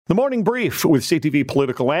The Morning Brief with CTV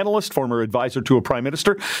Political Analyst, former advisor to a Prime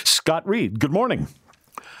Minister, Scott Reid. Good morning.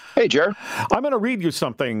 Hey, Jared. I'm going to read you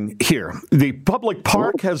something here. The public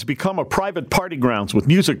park has become a private party grounds with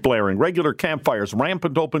music blaring, regular campfires,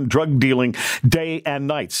 rampant open drug dealing day and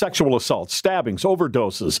night, sexual assaults, stabbings,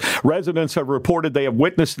 overdoses. Residents have reported they have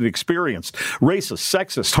witnessed and experienced racist,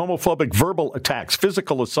 sexist, homophobic verbal attacks,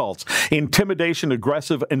 physical assaults, intimidation,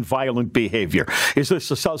 aggressive and violent behavior. Is this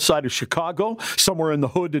the south side of Chicago, somewhere in the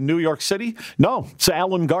hood in New York City? No, it's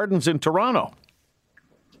Allen Gardens in Toronto.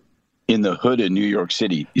 In the hood in New York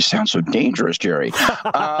City. You sound so dangerous, Jerry.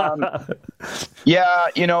 Yeah,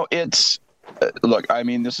 it's look, I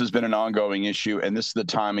mean, this has been an ongoing issue, and this is the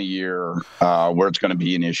time of year where it's going to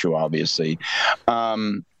be an issue, obviously.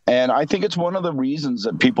 And I think it's one of the reasons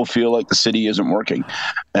that people feel like the city isn't working.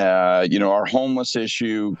 Our homeless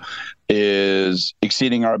issue is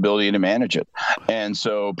exceeding our ability to manage it. And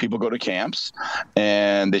so people go to camps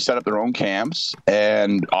and they set up their own camps.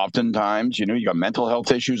 And oftentimes, you got mental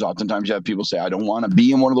health issues. Oftentimes you have people say, I don't want to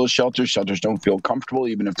be in one of those shelters. Shelters don't feel comfortable,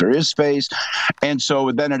 even if there is space. And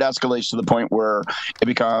so then it escalates to the point where it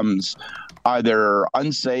becomes either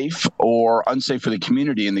unsafe or unsafe for the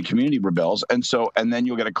community, and the community rebels. And then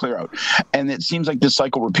you'll get a clear out. And it seems like this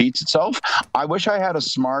cycle repeats itself. I wish I had a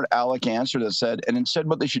smart aleck answer that said, and instead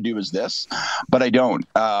what they should do is this, but I don't,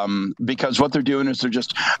 because what they're doing is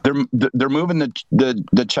they're moving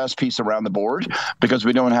the chess piece around the board because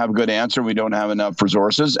we don't have a good answer. We don't have enough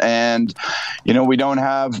resources, and we don't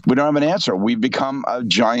have an answer. We've become a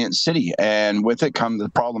giant city, and with it come the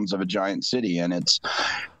problems of a giant city, and it's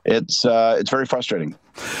very frustrating.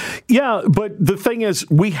 Yeah, but the thing is,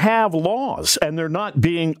 we have laws and they're not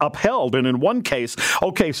being upheld. And in one case,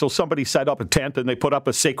 so somebody set up a tent and they put up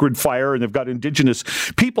a sacred fire and they've got Indigenous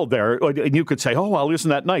people there. And you could say, oh, well, isn't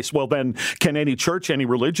that nice? Well, then can any church, any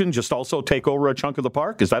religion just also take over a chunk of the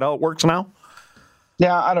park? Is that how it works now?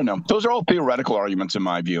 Yeah, I don't know. Those are all theoretical arguments in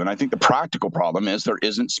my view. And I think the practical problem is there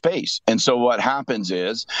isn't space. And so what happens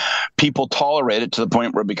is people tolerate it to the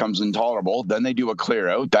point where it becomes intolerable. Then they do a clear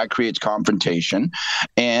out. That creates confrontation.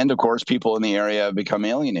 And of course, people in the area become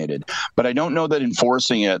alienated. But I don't know that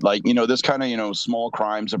enforcing it, this kind of, small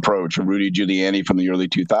crimes approach of Rudy Giuliani from the early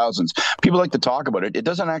 2000s, people like to talk about it. It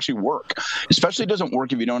doesn't actually work. Especially it doesn't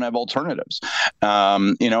work if you don't have alternatives.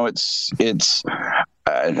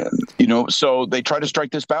 So they try to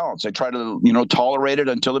strike this balance. They try to, tolerate it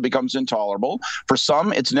until it becomes intolerable. For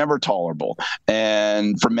some, it's never tolerable.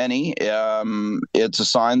 And for many, it's a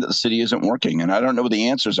sign that the city isn't working. And I don't know what the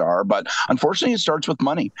answers are, but unfortunately, it starts with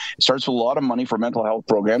money. It starts with a lot of money for mental health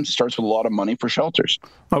programs. It starts with a lot of money for shelters.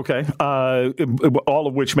 Okay. All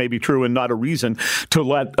of which may be true and not a reason to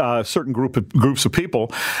let certain groups of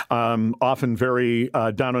people, often very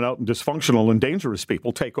down and out and dysfunctional and dangerous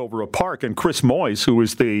people, take over a park. And Chris Moyes, who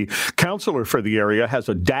is the counselor for the area, has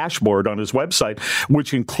a dashboard on his website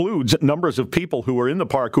which includes numbers of people who are in the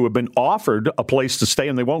park who have been offered a place to stay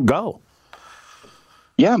and they won't go.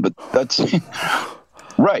 Yeah, but that's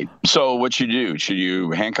right. So what should you do? Should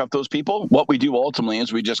you handcuff those people? What we do ultimately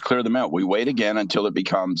is we just clear them out. We wait again until it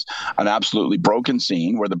becomes an absolutely broken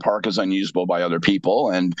scene where the park is unusable by other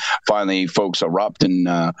people, and finally folks erupt in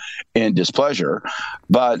displeasure.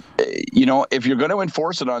 But if you're going to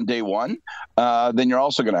enforce it on day one, then you're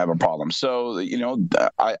also going to have a problem. So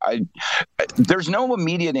there's no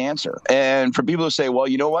immediate answer. And for people to say, well,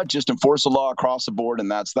 you know what, just enforce the law across the board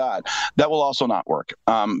and that will also not work.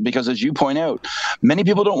 Because as you point out, many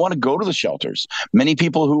people don't want to go to the shelters. Many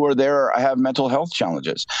people who are there have mental health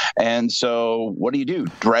challenges. And so what do?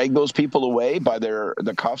 Drag those people away by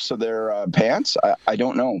the cuffs of their pants? I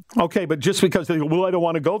don't know. Okay, but just because I don't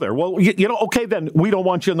want to go there. Well, okay, then we don't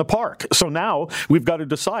want you in the park. So now we've got to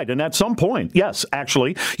decide. And at some point, yes,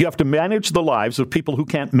 actually, you have to manage the lives of people who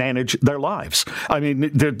can't manage their lives. I mean,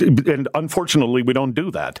 and unfortunately, we don't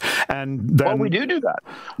do that. And then, well, we do that.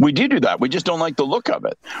 We do that. We just don't like the look of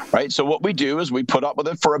it, right? So what we do is we put up with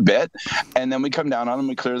it for a bit, and then we come down on them,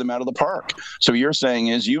 we clear them out of the park. So you're saying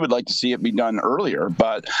is you would like to see it be done earlier,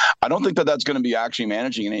 but I don't think that that's going to be actually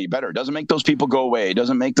managing it any better. It doesn't make those people go away. It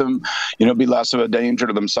doesn't make them, be less of a danger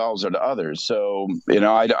to themselves or to others. So,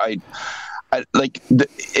 it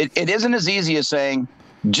isn't as easy as saying,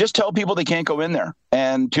 just tell people they can't go in there,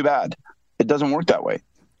 and too bad. It doesn't work that way.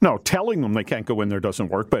 No, telling them they can't go in there doesn't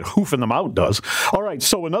work, but hoofing them out does. All right,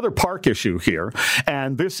 so another park issue here,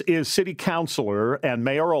 and this is City Councilor and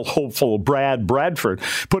mayoral hopeful Brad Bradford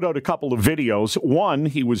put out a couple of videos. One,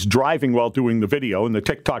 he was driving while doing the video, and the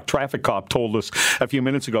TikTok traffic cop told us a few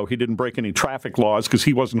minutes ago he didn't break any traffic laws because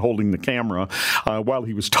he wasn't holding the camera while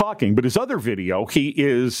he was talking. But his other video,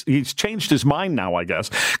 he's changed his mind now, I guess,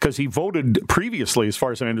 because he voted previously, as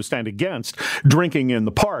far as I understand, against drinking in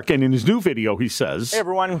the park. And in his new video, he says, "Hey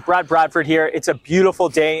everyone, Brad Bradford here. It's a beautiful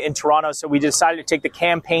day in Toronto, so we decided to take the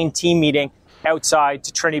campaign team meeting outside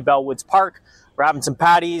to Trinity Bellwoods Park. We're having some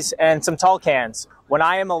patties and some tall cans. When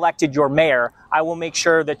I am elected your mayor, I will make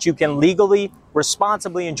sure that you can legally,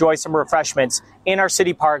 responsibly enjoy some refreshments in our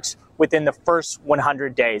city parks within the first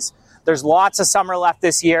 100 days. There's lots of summer left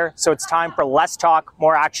this year, so it's time for less talk,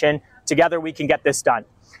 more action. Together we can get this done."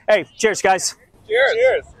 Hey, cheers, guys. Cheers.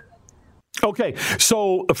 Cheers. Okay,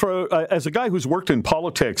 so for as a guy who's worked in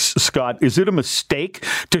politics, Scott, is it a mistake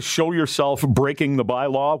to show yourself breaking the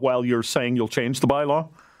bylaw while you're saying you'll change the bylaw?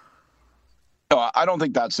 No, I don't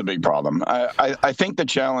think that's the big problem. I think the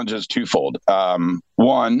challenge is twofold.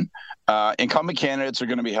 One, incumbent candidates are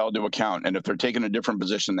going to be held to account, and if they're taking a different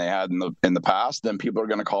position they had in the past, then people are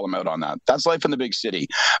going to call them out on that. That's life in the big city.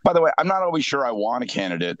 By the way, I'm not always sure I want a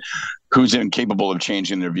candidate who's incapable of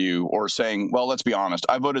changing their view or saying, well, let's be honest,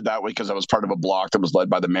 I voted that way because I was part of a bloc that was led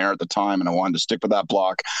by the mayor at the time and I wanted to stick with that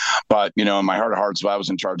bloc. But, in my heart of hearts, if I was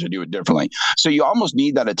in charge, I'd do it differently. So you almost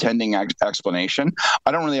need that attending explanation.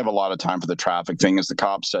 I don't really have a lot of time for the traffic thing. As the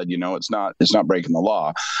cop said, it's not breaking the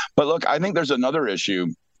law. But look, I think there's another issue,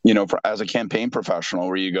 as a campaign professional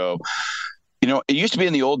where you go, it used to be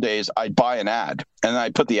in the old days, I'd buy an ad and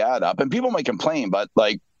I'd put the ad up and people might complain, but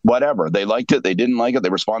whatever. They liked it. They didn't like it. They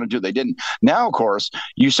responded to it. They didn't. Now, of course,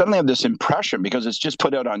 you suddenly have this impression because it's just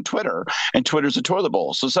put out on Twitter and Twitter's a toilet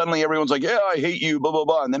bowl. So suddenly everyone's like, yeah, I hate you, blah, blah,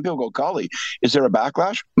 blah. And then people go, golly, is there a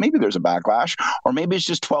backlash? Maybe there's a backlash, or maybe it's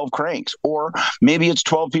just 12 cranks, or maybe it's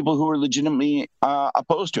 12 people who are legitimately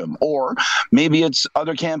opposed to him, or maybe it's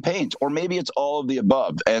other campaigns, or maybe it's all of the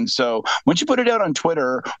above. And so once you put it out on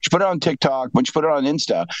Twitter, once you put it on TikTok, once you put it on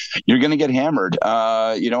Insta, you're going to get hammered,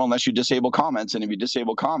 unless you disable comments. And if you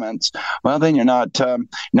disable comments, well, then you're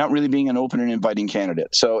not really being an open and inviting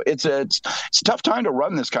candidate. So it's a tough time to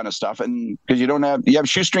run this kind of stuff, and because you have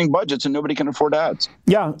shoestring budgets and nobody can afford ads.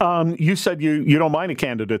 Yeah, you said you don't mind a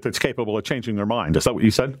candidate that's capable of changing their mind. Is that what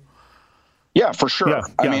you said? Yeah, for sure. Yeah.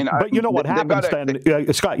 I mean, but you know what happens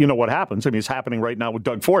then, Scott? You know what happens? I mean, it's happening right now with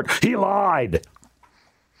Doug Ford. He lied.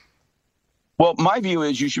 Well, my view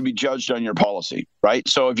is you should be judged on your policy, right?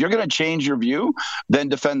 So if you're going to change your view, then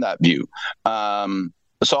defend that view.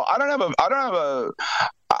 So I'm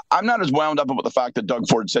not as wound up about the fact that Doug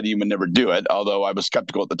Ford said he would never do it, although I was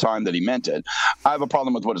skeptical at the time that he meant it. I have a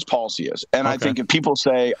problem with what his policy is. And okay. I think if people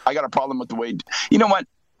say, I got a problem with the way, you know what?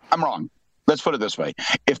 I'm wrong. Let's put it this way.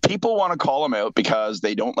 If people want to call him out because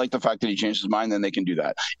they don't like the fact that he changed his mind, then they can do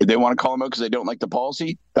that. If they want to call him out because they don't like the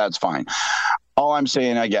policy, that's fine. All I'm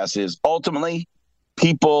saying, I guess, is ultimately,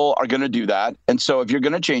 people are going to do that. And so if you're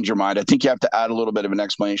going to change your mind, I think you have to add a little bit of an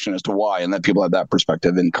explanation as to why and let people have that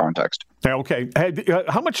perspective in context. Okay. Hey,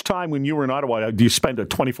 how much time when you were in Ottawa do you spend at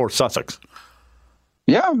 24 Sussex?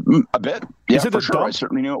 Yeah, a bit. Yeah, Is it for sure. I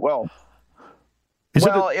certainly knew it well.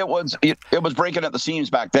 It was breaking at the seams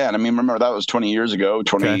back then. I mean, remember, that was 20 years ago,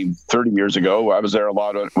 30 years ago. I was there a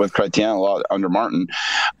lot with Chrétien, a lot under Martin.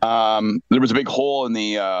 There was a big hole in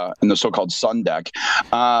the so-called sun deck.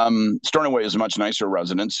 Stornoway is a much nicer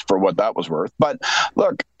residence for what that was worth. But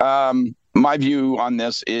look, my view on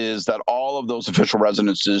this is that all of those official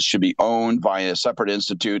residences should be owned by a separate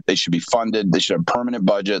institute. They should be funded. They should have permanent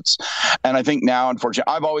budgets. And I think now, unfortunately,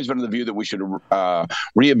 I've always been of the view that we should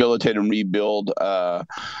rehabilitate and rebuild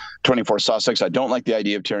 24 Sussex. I don't like the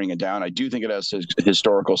idea of tearing it down. I do think it has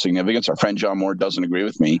historical significance. Our friend John Moore doesn't agree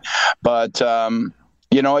with me. But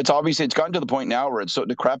it's gotten to the point now where it's so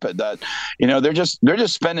decrepit that, they're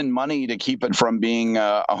just spending money to keep it from being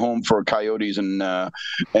a home for coyotes and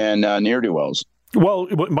ne'er-do-wells. Well,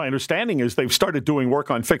 my understanding is they've started doing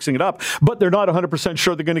work on fixing it up, but they're not 100%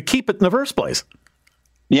 sure they're going to keep it in the first place.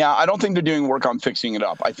 Yeah, I don't think they're doing work on fixing it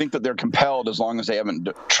up. I think that they're compelled, as long as they haven't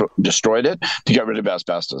destroyed it, to get rid of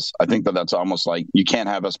asbestos. I think that's almost like you can't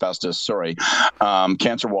have asbestos.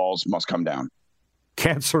 Cancer walls must come down.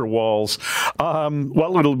 Cancer walls.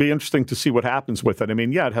 Well, it'll be interesting to see what happens with it. I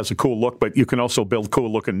mean, yeah, it has a cool look, but you can also build cool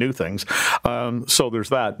looking new things. So there's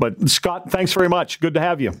that. But Scott, thanks very much. Good to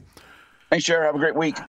have you. Thanks, Jared. Have a great week.